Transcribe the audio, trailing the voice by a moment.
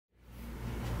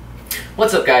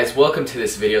What's up guys, welcome to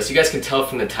this video. So you guys can tell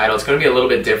from the title, it's going to be a little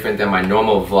bit different than my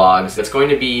normal vlogs. It's going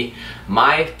to be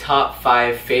my top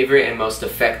 5 favorite and most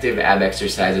effective ab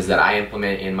exercises that I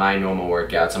implement in my normal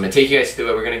workouts. I'm going to take you guys through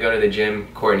it. We're going to go to the gym.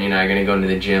 Courtney and I are going to go into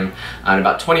the gym in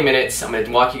about 20 minutes. I'm going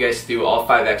to walk you guys through all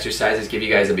 5 exercises, give you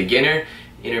guys a beginner,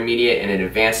 intermediate, and an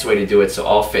advanced way to do it so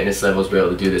all fitness levels will be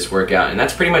able to do this workout. And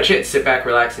that's pretty much it. Sit back,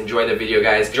 relax, enjoy the video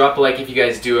guys. Drop a like if you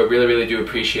guys do. I really do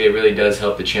appreciate it. It really does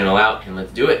help the channel out. And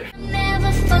let's do it.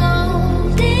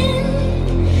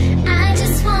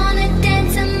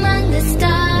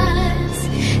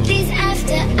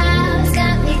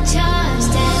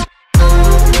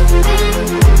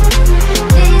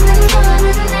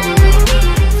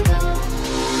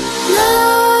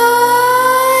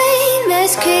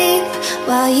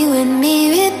 While you and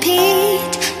me repeat,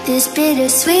 this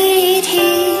bittersweet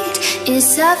heat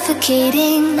is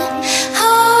suffocating.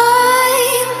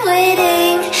 I'm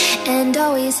waiting and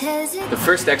always hesitating. The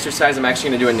first exercise I'm actually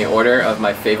going to do in the order of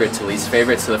my favorite to least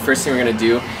favorite. So the first thing we're going to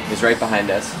do is right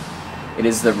behind us. It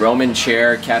is the Roman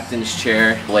chair, captain's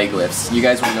chair, leg lifts. You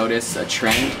guys will notice a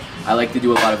trend. I like to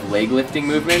do a lot of leg lifting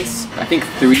movements. I think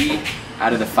 3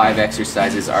 out of the 5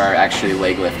 exercises are actually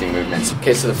leg lifting movements.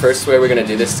 Okay, so the first way we're going to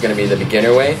do this is going to be the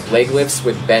beginner way. Leg lifts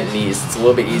with bent knees. It's a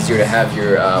little bit easier to have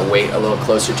your weight a little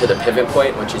closer to the pivot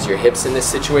point, which is your hips in this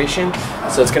situation.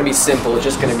 So it's going to be simple. It's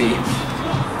just going to be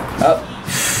up,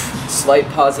 slight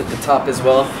pause at the top as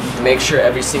well. Make sure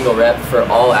every single rep for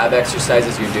all ab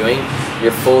exercises you're doing,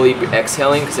 you're fully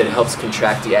exhaling because it helps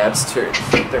contract the abs to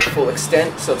their full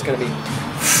extent. So it's going to be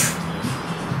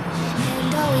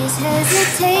always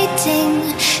hesitating.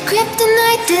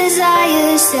 Kryptonite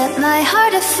desires set my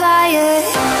heart afire.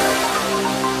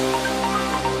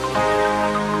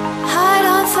 Heart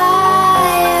on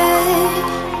fire.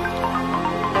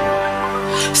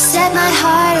 Set my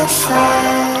heart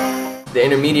afire. The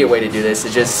intermediate way to do this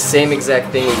is just same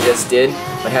exact thing we just did,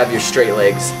 but have your straight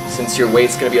legs. Since your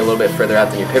weight's going to be a little bit further out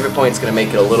than your pivot point, it's going to make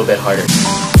it a little bit harder.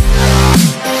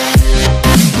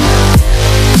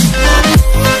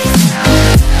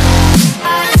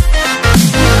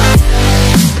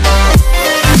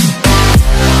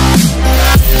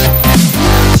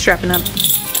 Strapping up.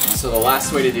 So the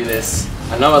last way to do this,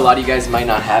 I know a lot of you guys might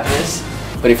not have this,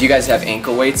 but if you guys have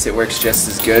ankle weights, it works just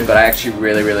as good, but I actually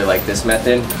really like this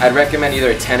method. I'd recommend either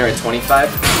a 10 or a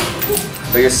 25,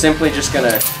 but you're simply just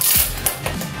gonna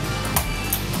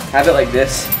have it like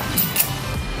this.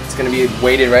 It's gonna be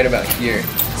weighted right about here.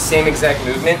 Same exact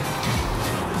movement.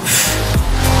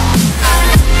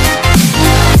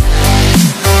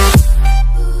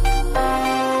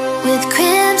 With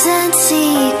crimson and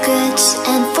secrets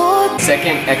and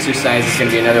second exercise is going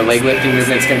to be another leg lifting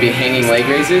movement. It's going to be hanging leg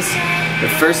raises. The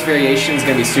first variation is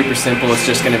going to be super simple. It's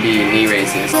just going to be knee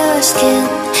raises. Your skin,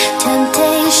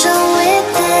 temptation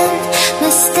within,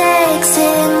 mistakes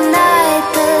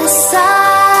ignite the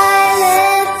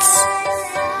silence.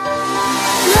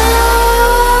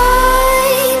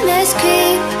 Nightmares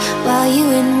creep while you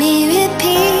and me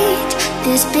repeat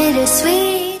this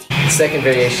bittersweet. Second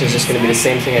variation is just going to be the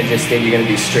same thing I just did. You're going to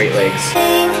do straight legs.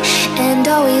 And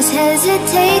always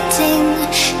hesitating.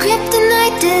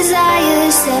 Kryptonite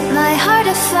desires set my heart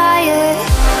afire.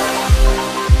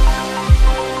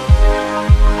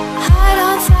 Heart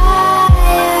on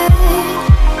fire.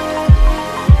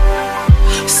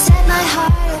 Set my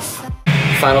heart afire.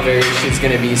 Final variation is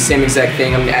going to be same exact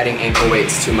thing. I'm adding ankle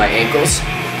weights to my ankles.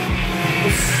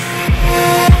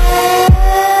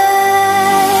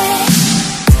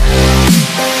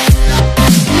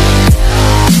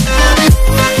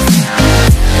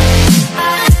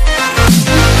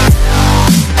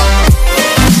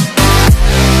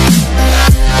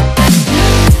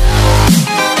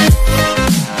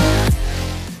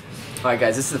 Alright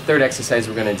guys, this is the third exercise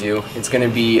we're going to do. It's going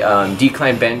to be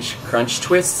decline bench crunch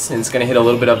twists, and it's going to hit a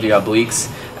little bit of the obliques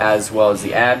as well as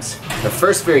the abs. The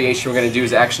first variation we're going to do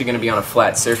is actually going to be on a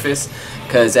flat surface,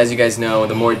 because as you guys know,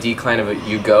 the more decline of it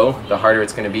you go, the harder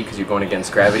it's going to be because you're going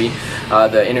against gravity.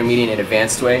 The intermediate and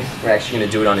advanced way, we're actually going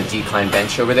to do it on a decline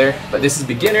bench over there. But this is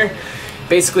beginner,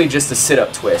 basically just a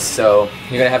sit-up twist. So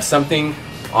you're going to have something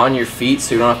on your feet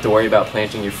so you don't have to worry about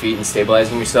planting your feet and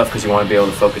stabilizing yourself, because you want to be able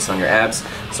to focus on your abs.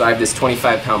 So I have this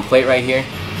 25-pound plate right here.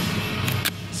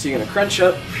 So you're going to crunch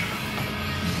up,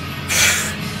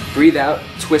 breathe out,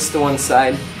 twist to one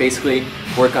side, basically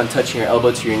work on touching your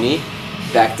elbow to your knee,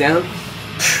 back down.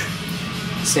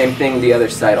 Same thing the other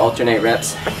side, alternate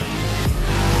reps.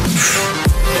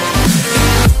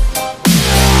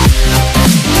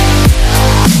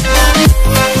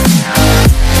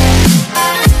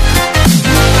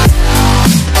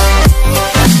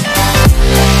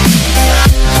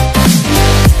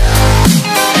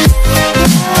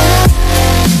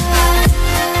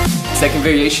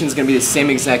 second variation is going to be the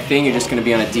same exact thing. You're just going to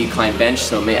be on a decline bench,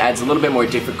 so it adds a little bit more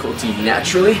difficulty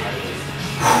naturally.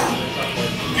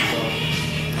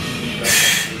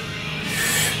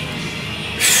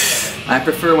 I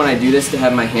prefer when I do this to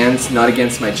have my hands not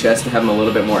against my chest, to have them a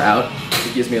little bit more out.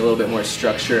 It gives me a little bit more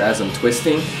structure as I'm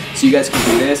twisting. So you guys can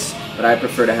do this, but I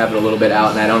prefer to have it a little bit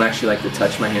out, and I don't actually like to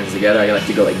touch my hands together. I like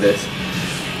to go like this.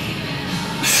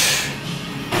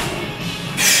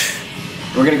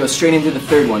 We're gonna go straight into the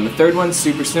third one. The third one's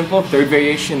super simple. Third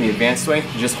variation, the advanced way.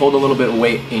 You just hold a little bit of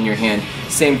weight in your hand.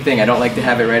 Same thing, I don't like to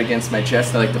have it right against my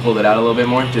chest. I like to hold it out a little bit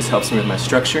more. It just helps me with my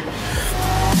structure.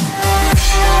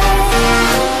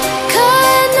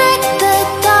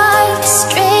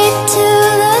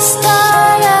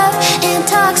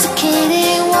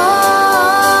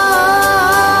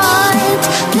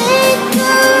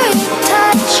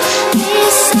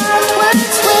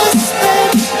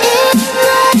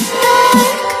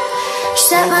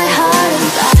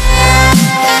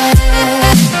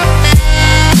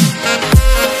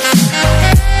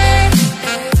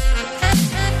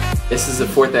 This is the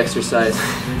fourth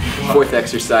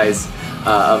exercise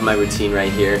of my routine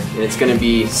right here, and it's going to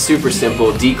be super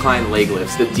simple, decline leg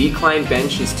lifts. The decline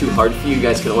bench is too hard for you. You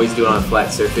guys can always do it on a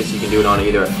flat surface. You can do it on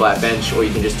either a flat bench, or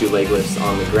you can just do leg lifts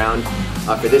on the ground.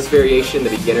 For this variation, the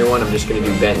beginner one, I'm just going to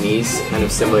do bent knees, kind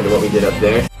of similar to what we did up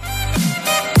there.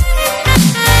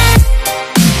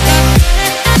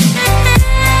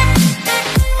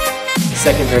 The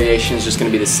second variation is just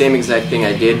going to be the same exact thing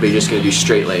I did, but you're just going to do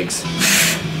straight legs.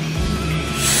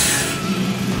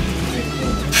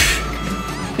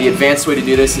 The advanced way to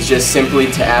do this is just simply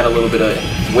to add a little bit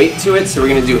of weight to it. So we're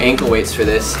going to do ankle weights for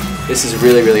this. This is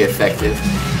really, really effective.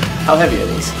 How heavy are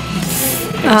these?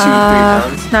 Like 2 to 3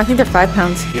 pounds? No, I think they're 5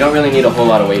 pounds. You don't really need a whole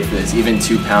lot of weight for this. Even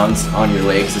 2 pounds on your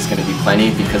legs is going to be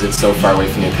plenty, because it's so far away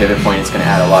from your pivot point. It's going to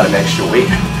add a lot of extra weight.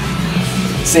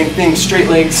 Same thing, straight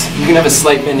legs. You can have a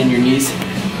slight bend in your knees.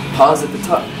 Pause at the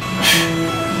top.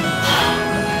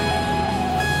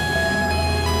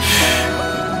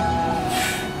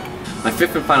 My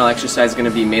fifth and final exercise is going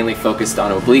to be mainly focused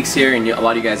on obliques here, and a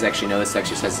lot of you guys actually know this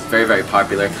exercise is very, very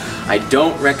popular. I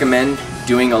don't recommend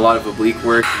doing a lot of oblique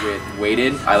work with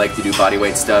weighted. I like to do body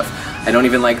weight stuff. I don't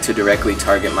even like to directly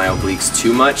target my obliques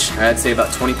too much. I'd say about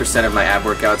 20% of my ab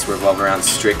workouts revolve around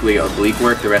strictly oblique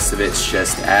work. The rest of it's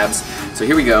just abs. So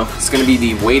here we go. It's going to be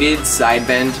the weighted side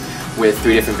bend with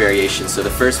 3 different variations. So the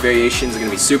first variation is going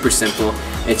to be super simple.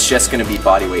 It's just going to be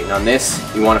body weight. And on this,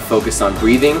 you want to focus on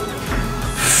breathing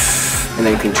and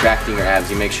then contracting your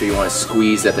abs. You make sure you want to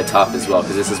squeeze at the top as well,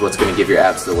 because this is what's going to give your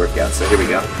abs the workout. So here we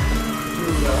go.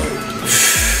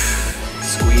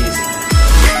 Squeeze.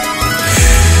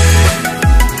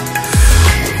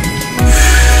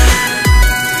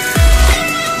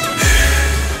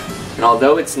 And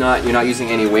although you're not using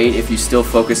any weight, if you still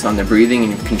focus on the breathing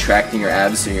and you're contracting your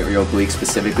abs, or your obliques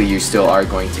specifically, you still are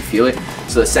going to feel it.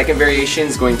 So the second variation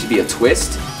is going to be a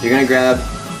twist. You're going to grab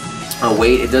a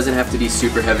weight. It doesn't have to be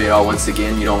super heavy at all. Once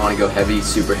again, you don't want to go heavy,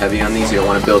 super heavy on these. You don't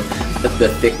want to build the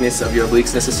thickness of your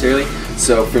obliques necessarily.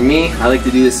 So for me, I like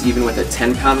to do this even with a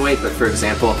 10-pound weight, but for this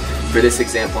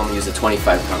example, I'm going to use a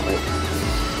 25-pound weight.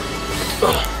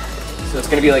 So it's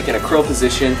going to be like in a curl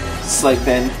position, slight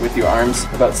bend with your arms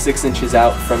about 6 inches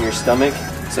out from your stomach,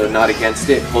 so not against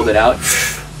it, hold it out.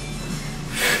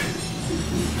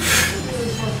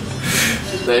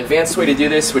 The advanced way to do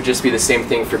this would just be the same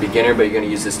thing for beginner, but you're going to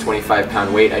use this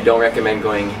 25-pound weight. I don't recommend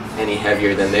going any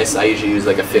heavier than this. I usually use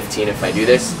like a 15 if I do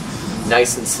this.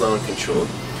 Nice and slow and controlled.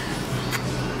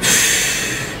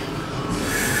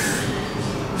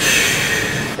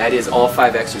 That is all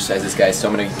 5 exercises, guys. So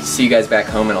I'm going to see you guys back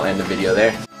home, and I'll end the video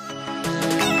there.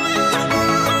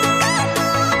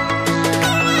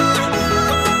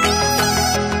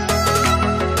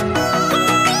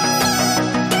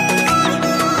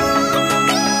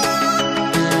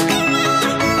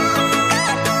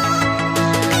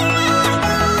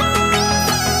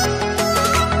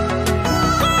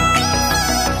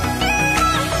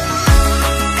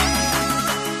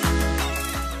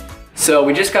 So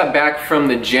we just got back from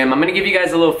the gym. I'm gonna give you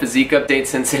guys a little physique update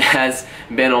since it has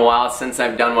been a while since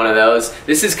I've done one of those.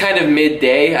 This is kind of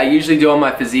midday. I usually do all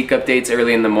my physique updates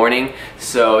early in the morning,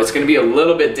 so it's gonna be a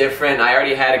little bit different. I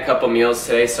already had a couple meals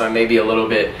today, so I may be a little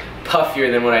bit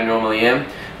puffier than what I normally am.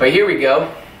 But here we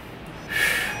go.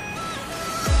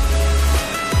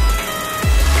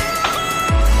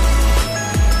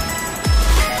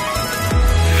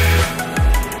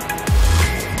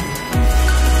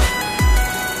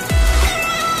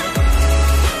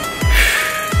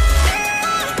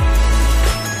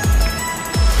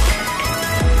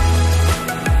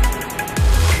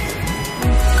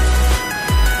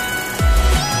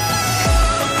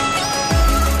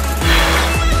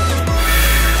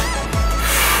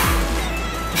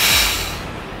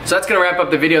 that's gonna wrap up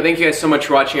the video. Thank you guys so much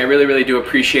for watching. I really do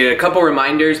appreciate it. A couple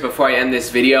reminders before I end this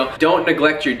video. Don't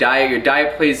neglect your diet. Your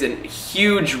diet plays a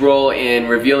huge role in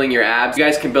revealing your abs. You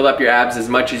guys can build up your abs as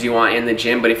much as you want in the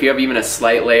gym, but if you have even a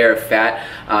slight layer of fat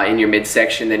in your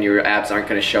midsection, then your abs aren't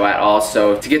gonna show at all.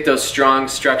 So to get those strong,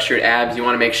 structured abs, you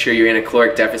wanna make sure you're in a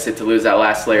caloric deficit to lose that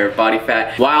last layer of body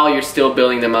fat while you're still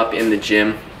building them up in the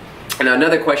gym. And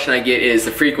another question I get is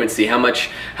the frequency,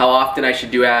 how often I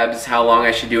should do abs, how long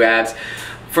I should do abs.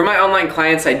 For my online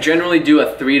clients, I generally do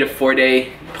a 3 to 4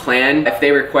 day plan. If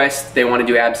they request they want to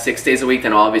do abs 6 days a week,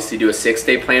 then I'll obviously do a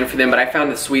 6-day plan for them. But I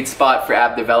found the sweet spot for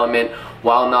ab development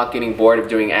while not getting bored of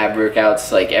doing ab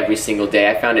workouts like every single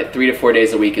day. I found it 3 to 4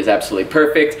 days a week is absolutely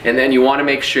perfect. And then you want to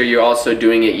make sure you're also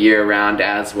doing it year round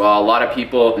as well. A lot of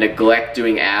people neglect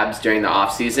doing abs during the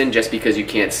off season just because you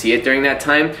can't see it during that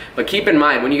time. But keep in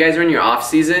mind, when you guys are in your off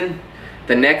season,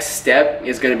 the next step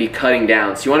is going to be cutting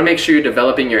down. So you want to make sure you're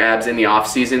developing your abs in the off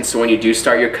season, so when you do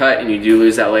start your cut and you do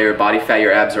lose that layer of body fat,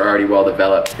 your abs are already well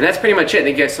developed. And that's pretty much it.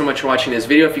 Thank you guys so much for watching this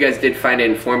video. If you guys did find it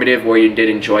informative or you did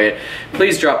enjoy it,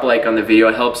 please drop a like on the video.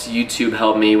 It helps YouTube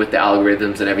help me with the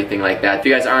algorithms and everything like that. If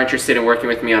you guys are interested in working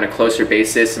with me on a closer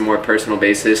basis and more personal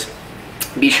basis,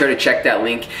 be sure to check that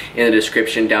link in the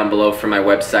description down below for my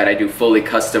website. I do fully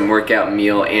custom workout,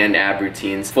 meal, and ab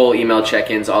routines, full email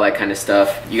check-ins, all that kind of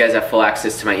stuff. You guys have full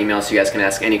access to my email, so you guys can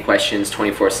ask any questions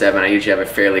 24/7. I usually have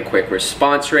a fairly quick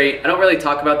response rate. I don't really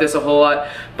talk about this a whole lot,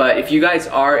 but if you guys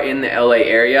are in the LA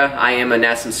area, I am a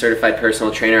NASM certified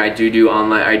personal trainer. I do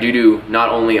online. I do not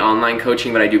only online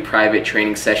coaching, but I do private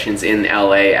training sessions in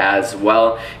LA as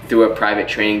well through a private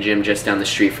training gym just down the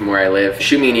street from where I live.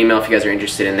 Shoot me an email if you guys are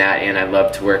interested in that, and I'd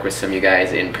love to work with some of you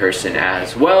guys in person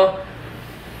as well.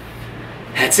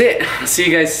 That's it. I'll see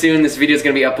you guys soon. This video is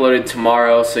going to be uploaded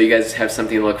tomorrow, so you guys have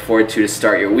something to look forward to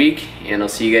start your week, and I'll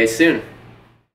see you guys soon.